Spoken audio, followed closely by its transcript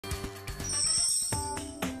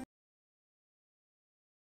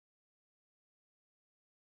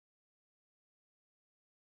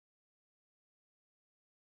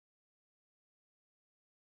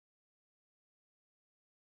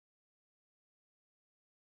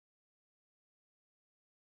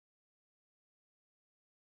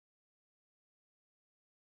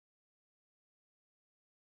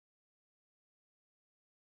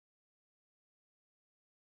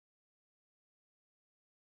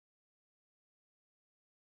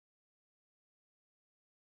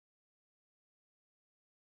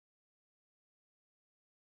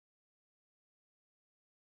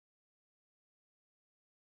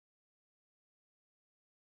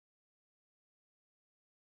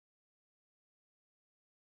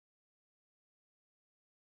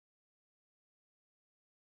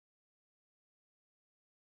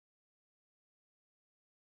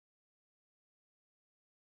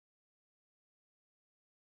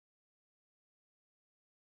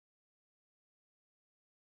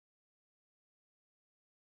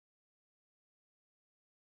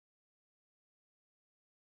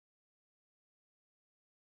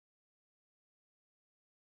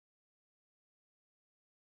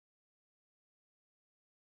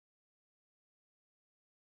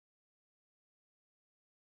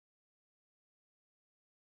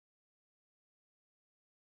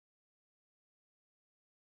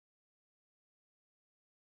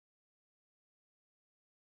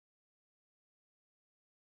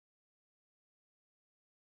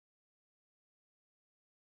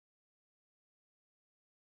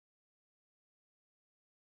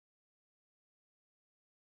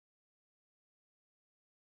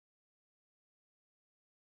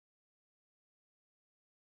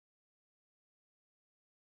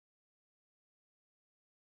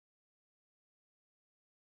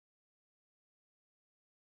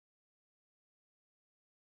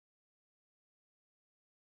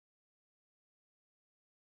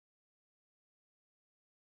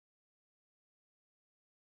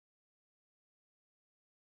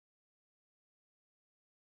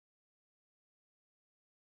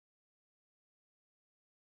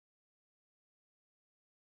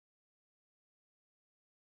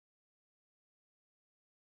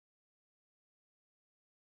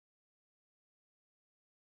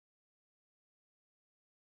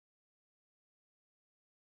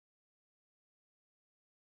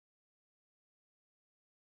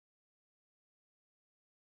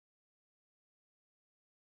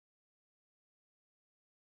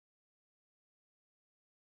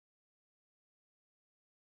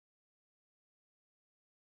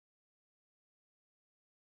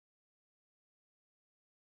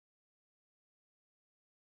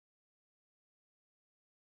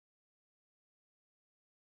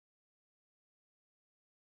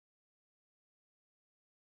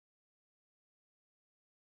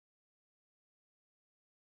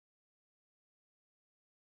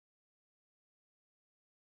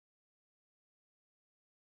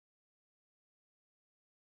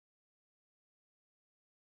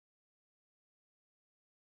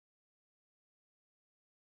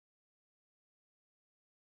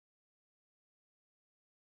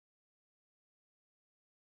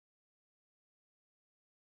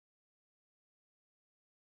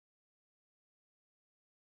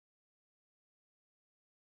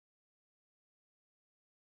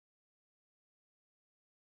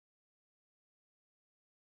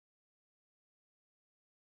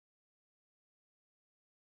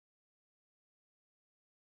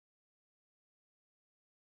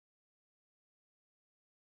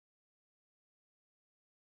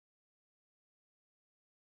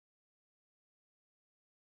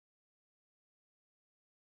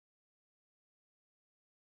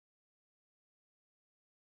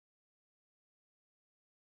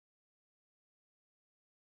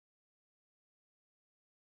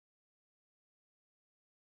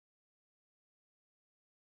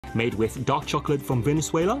Made with dark chocolate from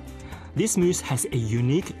Venezuela, this mousse has a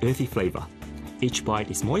unique earthy flavor. Each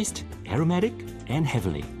bite is moist, aromatic, and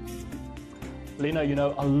heavenly. Lena, you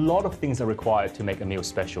know, a lot of things are required to make a meal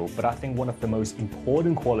special, but I think one of the most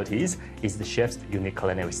important qualities is the chef's unique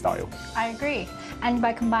culinary style. I agree. And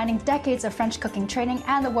by combining decades of French cooking training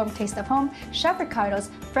and the warm taste of home, Chef Ricardo's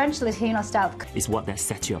French Latino style is what that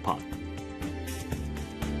sets you apart.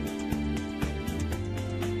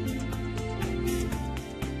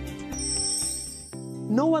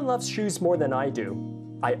 No one loves shoes more than I do.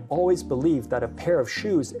 I always believe that a pair of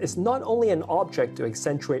shoes is not only an object to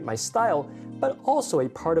accentuate my style, but also a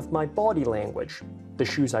part of my body language. The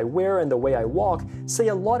shoes I wear and the way I walk say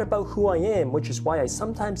a lot about who I am, which is why I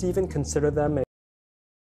sometimes even consider them a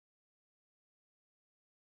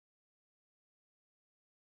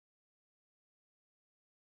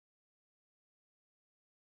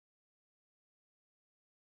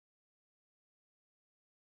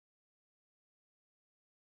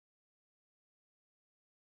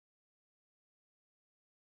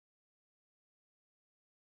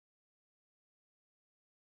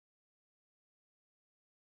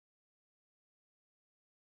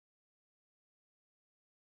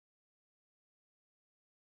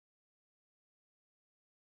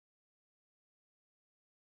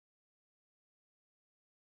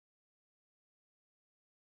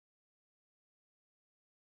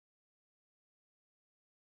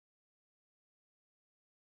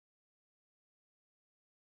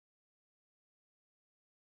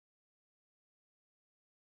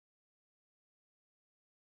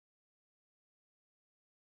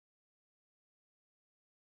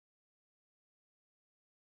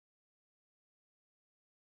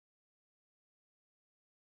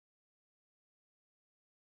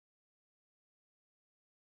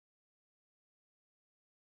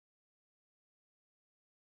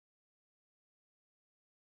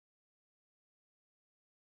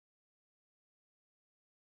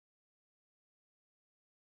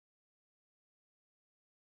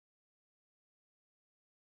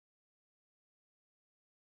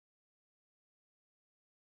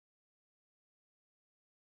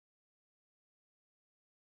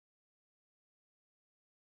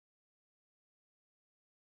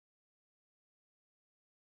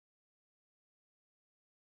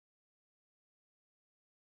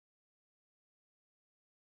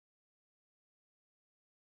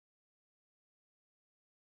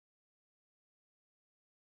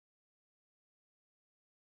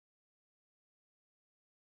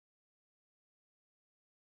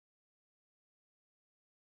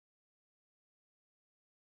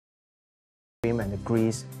and the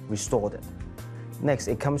grease restored it. Next,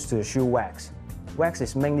 it comes to the shoe wax. Wax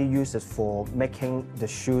is mainly used for making the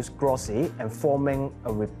shoes glossy and forming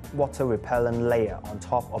a water-repellent layer on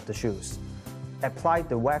top of the shoes. Apply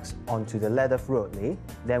the wax onto the leather thoroughly,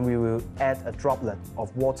 then we will add a droplet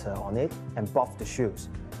of water on it and buff the shoes,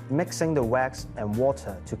 mixing the wax and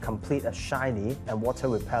water to complete a shiny and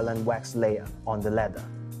water-repellent wax layer on the leather.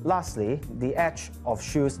 Lastly, the edge of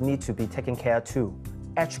shoes need to be taken care too.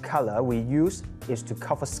 Edge color we use is to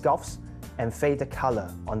cover scuffs and fade the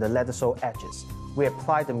color on the leather sole edges. We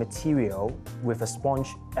apply the material with a sponge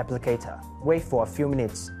applicator. Wait for a few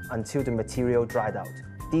minutes until the material dried out.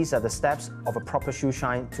 These are the steps of a proper shoe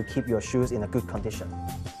shine to keep your shoes in a good condition.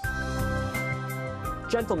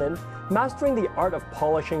 Gentlemen, mastering the art of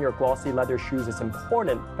polishing your glossy leather shoes is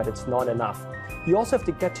important, but it's not enough. You also have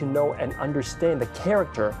to get to know and understand the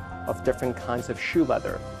character of different kinds of shoe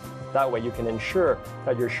leather. That way you can ensure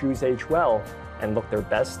that your shoes age well and look their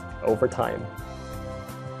best over time.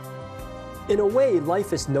 In a way,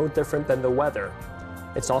 life is no different than the weather.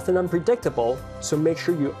 It's often unpredictable, so make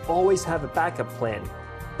sure you always have a backup plan.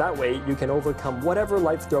 That way you can overcome whatever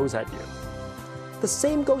life throws at you. The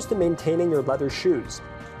same goes to maintaining your leather shoes.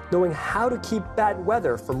 Knowing how to keep bad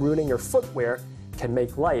weather from ruining your footwear can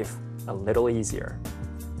make life a little easier.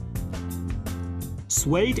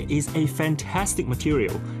 Suede is a fantastic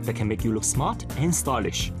material that can make you look smart and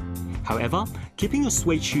stylish. However, keeping your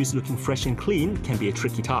suede shoes looking fresh and clean can be a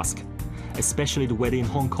tricky task. Especially the weather in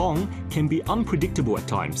Hong Kong can be unpredictable at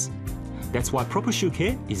times. That's why proper shoe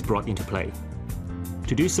care is brought into play.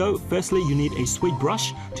 To do so, firstly you need a suede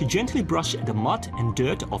brush to gently brush the mud and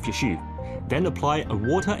dirt off your shoe. Then apply a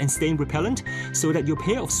water and stain repellent so that your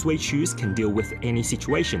pair of suede shoes can deal with any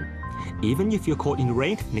situation, even if you're caught in the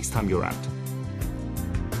rain next time you're out.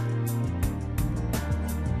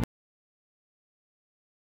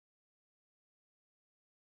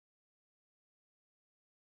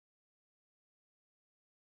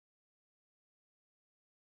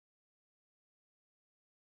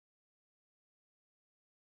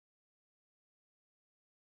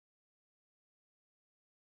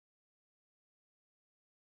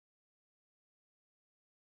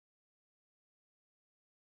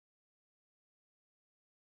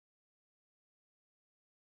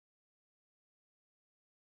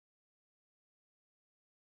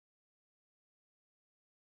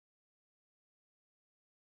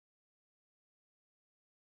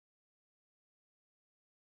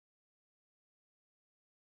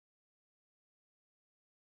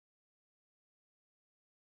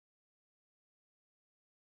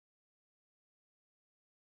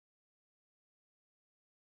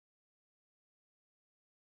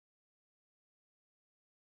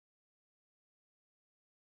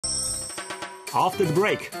 After the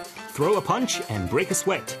break, throw a punch and break a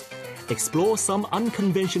sweat. Explore some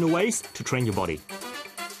unconventional ways to train your body.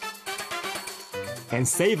 And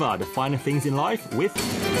savor the finer things in life with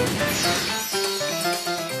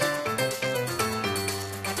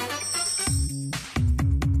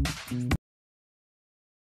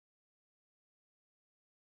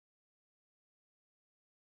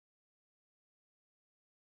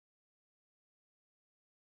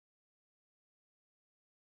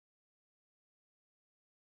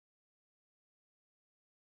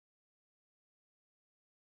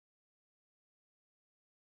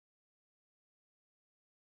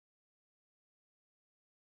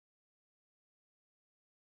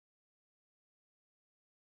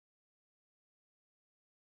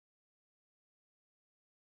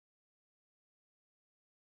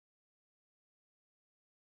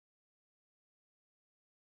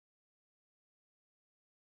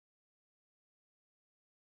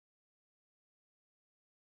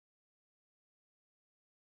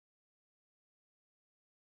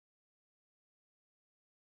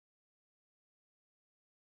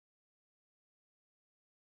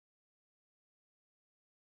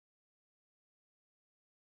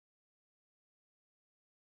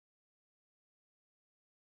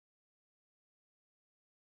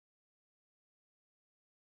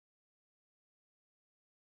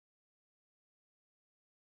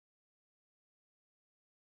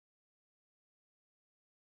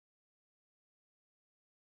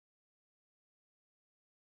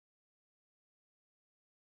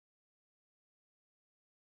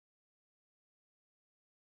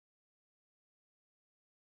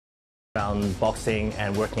around boxing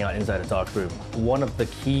and working out inside a dark room. One of the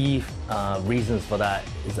key reasons for that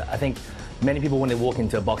is that I think many people, when they walk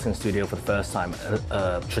into a boxing studio for the first time,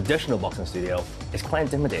 a traditional boxing studio, it's quite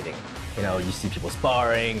intimidating. You know, you see people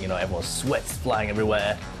sparring, you know, everyone's sweat's flying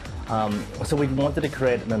everywhere. So we wanted to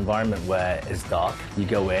create an environment where it's dark. You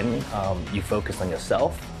go in, you focus on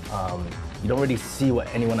yourself. You don't really see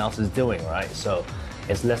what anyone else is doing, right? So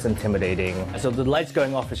it's less intimidating. So the lights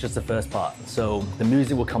going off is just the first part. So the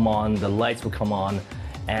music will come on, the lights will come on,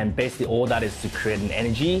 and basically all that is to create an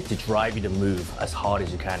energy to drive you to move as hard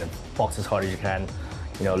as you can, and box as hard as you can,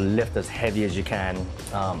 you know, lift as heavy as you can,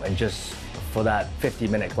 and just for that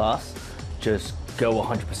 50-minute class, just go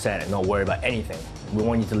 100% and not worry about anything. We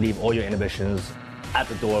want you to leave all your inhibitions at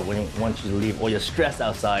the door. We want you to leave all your stress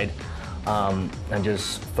outside, and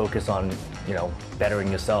just focus on, you know,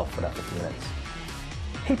 bettering yourself for that 50 minutes.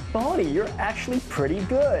 Hey, Bonnie, you're actually pretty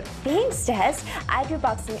good. Thanks, Des. I do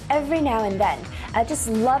boxing every now and then. I just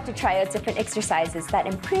love to try out different exercises that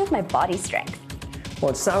improve my body strength.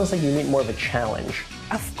 Well, it sounds like you need more of a challenge.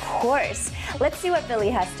 Of course. Let's see what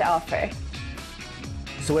Billy has to offer.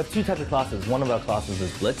 So we have two types of classes. One of our classes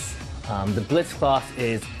is Blitz. The Blitz class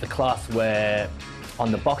is the class where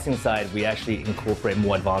on the boxing side, we actually incorporate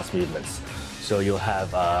more advanced movements. So you'll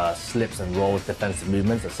have slips and rolls, defensive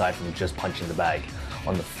movements, aside from just punching the bag.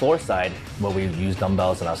 On the floor side, where we use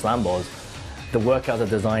dumbbells and our slam balls, the workouts are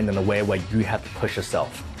designed in a way where you have to push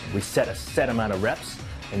yourself. We set a set amount of reps,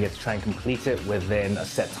 and you have to try and complete it within a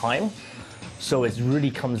set time. So it really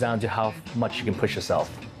comes down to how much you can push yourself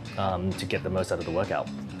to get the most out of the workout.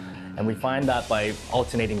 And we find that by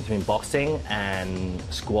alternating between boxing and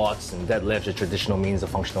squats and deadlifts, the traditional means of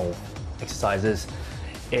functional exercises,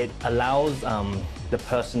 it allows the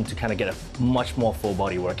person to kind of get a much more full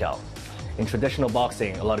body workout. In traditional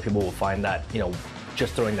boxing, a lot of people will find that, you know,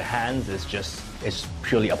 just throwing the hands it's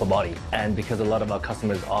purely upper body. And because a lot of our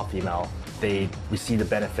customers are female, we see the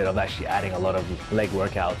benefit of actually adding a lot of leg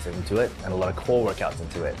workouts into it and a lot of core workouts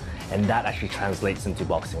into it. And that actually translates into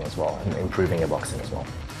boxing as well, and improving your boxing as well.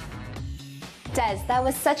 Des, that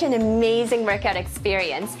was such an amazing workout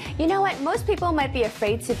experience. You know what? Most people might be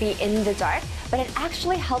afraid to be in the dark, but it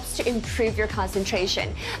actually helps to improve your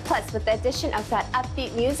concentration. Plus, with the addition of that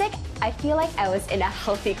upbeat music, I feel like I was in a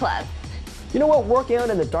healthy club. You know what? Working out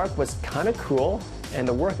in the dark was kind of cool, and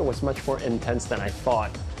the workout was much more intense than I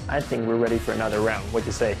thought. I think we're ready for another round. What'd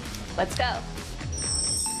you say? Let's go.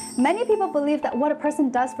 Many people believe that what a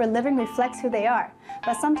person does for a living reflects who they are,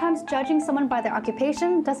 but sometimes judging someone by their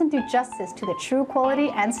occupation doesn't do justice to their true quality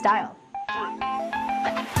and style.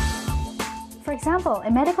 For example,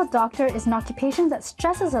 a medical doctor is an occupation that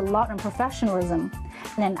stresses a lot on professionalism,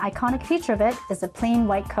 and an iconic feature of it is a plain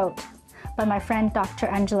white coat. But my friend Dr.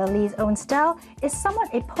 Angela Lee's own style is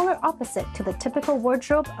somewhat a polar opposite to the typical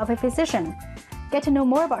wardrobe of a physician. Get to know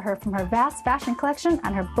more about her from her vast fashion collection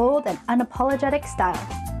and her bold and unapologetic style.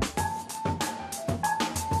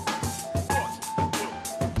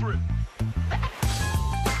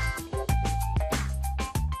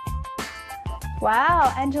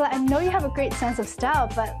 Wow, Angela, I know you have a great sense of style,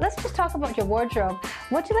 but let's just talk about your wardrobe.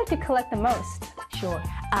 What do you like to collect the most? Sure.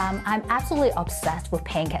 I'm absolutely obsessed with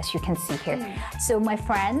pink, as you can see here. So my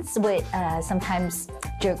friends would sometimes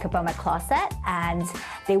joke about my closet, and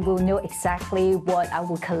they will know exactly what I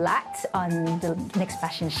will collect on the next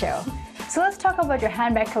fashion show. So let's talk about your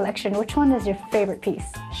handbag collection. Which one is your favorite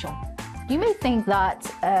piece? Sure. You may think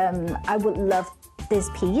that I would love this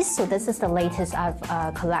piece. So this is the latest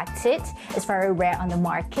I've collected. It's very rare on the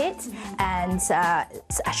market, and it's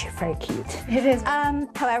actually very cute. It is.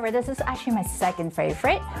 However, this is actually my second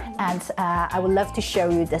favorite, and I would love to show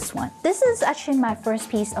you this one. This is actually my first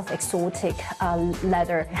piece of exotic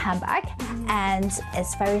leather handbag, and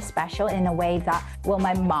it's very special in a way that, well,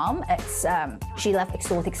 my mom, she loves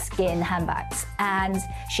exotic skin handbags, and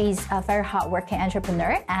she's a very hardworking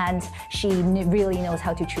entrepreneur, and she really knows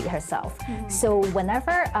how to treat herself. So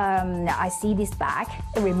whenever I see this bag,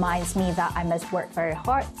 it reminds me that I must work very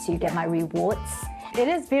hard to get my rewards. It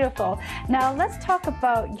is beautiful. Now let's talk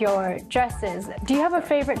about your dresses. Do you have a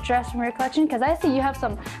favorite dress from your collection? Because I see you have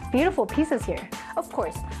some beautiful pieces here. Of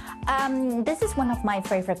course. This is one of my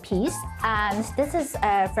favorite pieces, and this is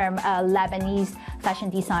from a Lebanese fashion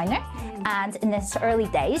designer. And in his early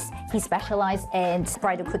days, he specialized in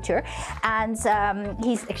bridal couture, and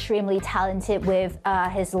he's extremely talented with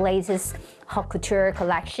his latest haute couture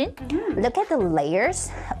collection. Look at the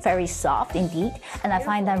layers, very soft indeed, and I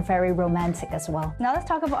find them very romantic as well. Now let's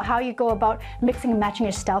talk about how you go about mixing and matching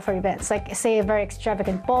your style for events, like say a very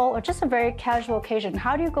extravagant ball or just a very casual occasion.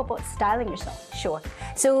 How do you go about styling yourself? Sure.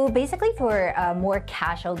 So basically for a more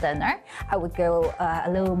casual dinner, I would go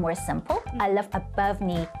a little more simple. I love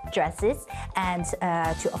above-knee dresses, and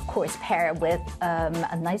to of course pair with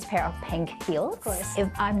a nice pair of pink heels. Of course. If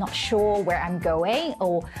I'm not sure where I'm going,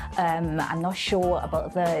 or I'm not sure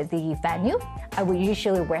about the venue, I would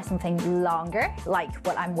usually wear something longer, like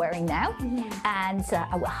what I'm wearing now, and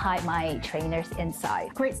I would hide my trainers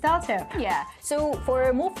inside. Great style tip. Yeah, so for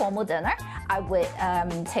a more formal dinner, I would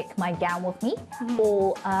take my gown with me,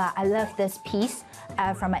 or I love this piece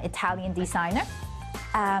from an Italian designer.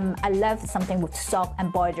 I love something with soft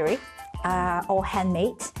embroidery, all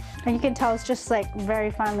handmade. And you can tell it's just like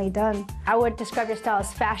very finely done. I would describe your style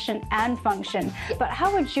as fashion and function, but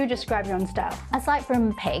how would you describe your own style? Aside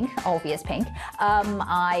from pink, obvious pink,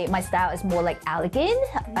 my style is more like elegant,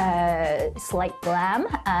 slight glam,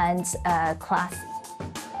 and classy.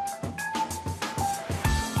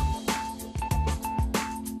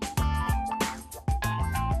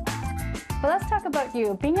 But let's talk about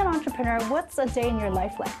you. Being an entrepreneur, what's a day in your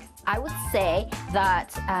life like? I would say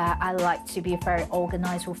that I like to be very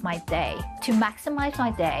organized with my day. To maximize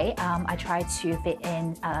my day, I try to fit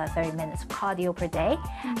in 30 minutes of cardio per day,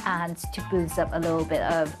 and to boost up a little bit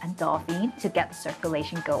of endorphin to get the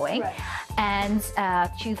circulation going. Right. And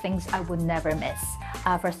two things I would never miss.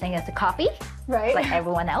 First thing is the coffee, right, like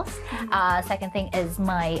everyone else. Second thing is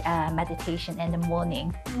my meditation in the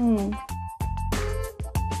morning.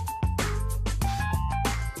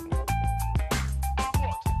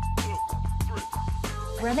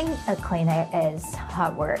 Running a clinic is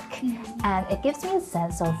hard work, and it gives me a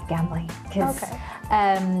sense of gambling, because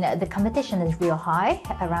the competition is real high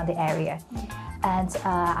around the area, and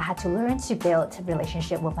I had to learn to build a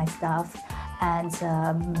relationship with my staff, and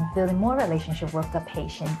building more relationship with the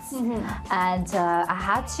patients, and I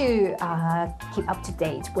had to keep up to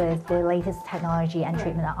date with the latest technology and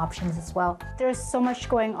treatment options as well. There's so much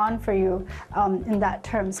going on for you in that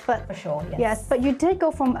terms, but For sure, yes. Yes, but you did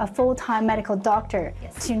go from a full-time medical doctor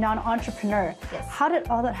to non-entrepreneur. Yes. How did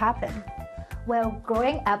all that happen? Well,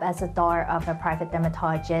 growing up as a daughter of a private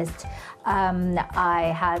dermatologist,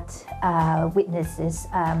 I had witnessed this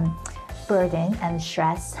burden and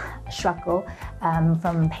struggle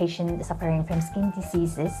from patients suffering from skin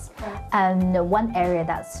diseases. And one area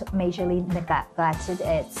that's majorly neglected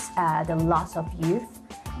is the loss of youth.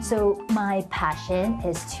 So my passion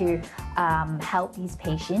is to help these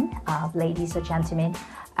patients, ladies or gentlemen,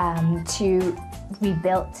 to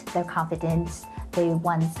rebuild their confidence they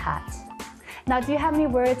once had. Now, do you have any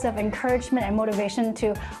words of encouragement and motivation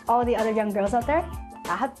to all the other young girls out there?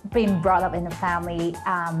 I have been brought up in a family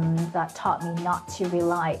that taught me not to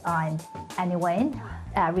rely on anyone.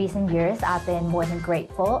 Recent years, I've been more than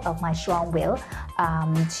grateful of my strong will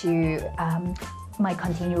to my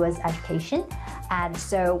continuous education. And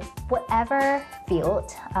so whatever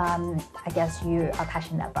field I guess you are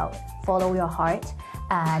passionate about, follow your heart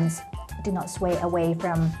and do not sway away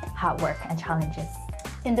from hard work and challenges.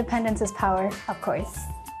 Independence is power. Of course.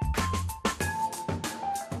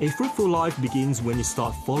 A fruitful life begins when you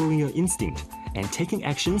start following your instinct and taking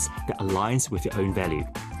actions that aligns with your own value.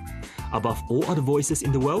 Above all other voices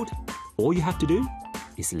in the world, all you have to do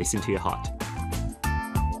is listen to your heart.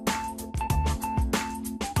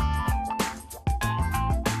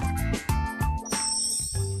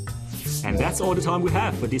 And that's all the time we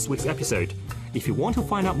have for this week's episode. If you want to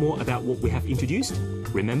find out more about what we have introduced,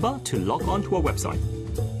 remember to log on to our website.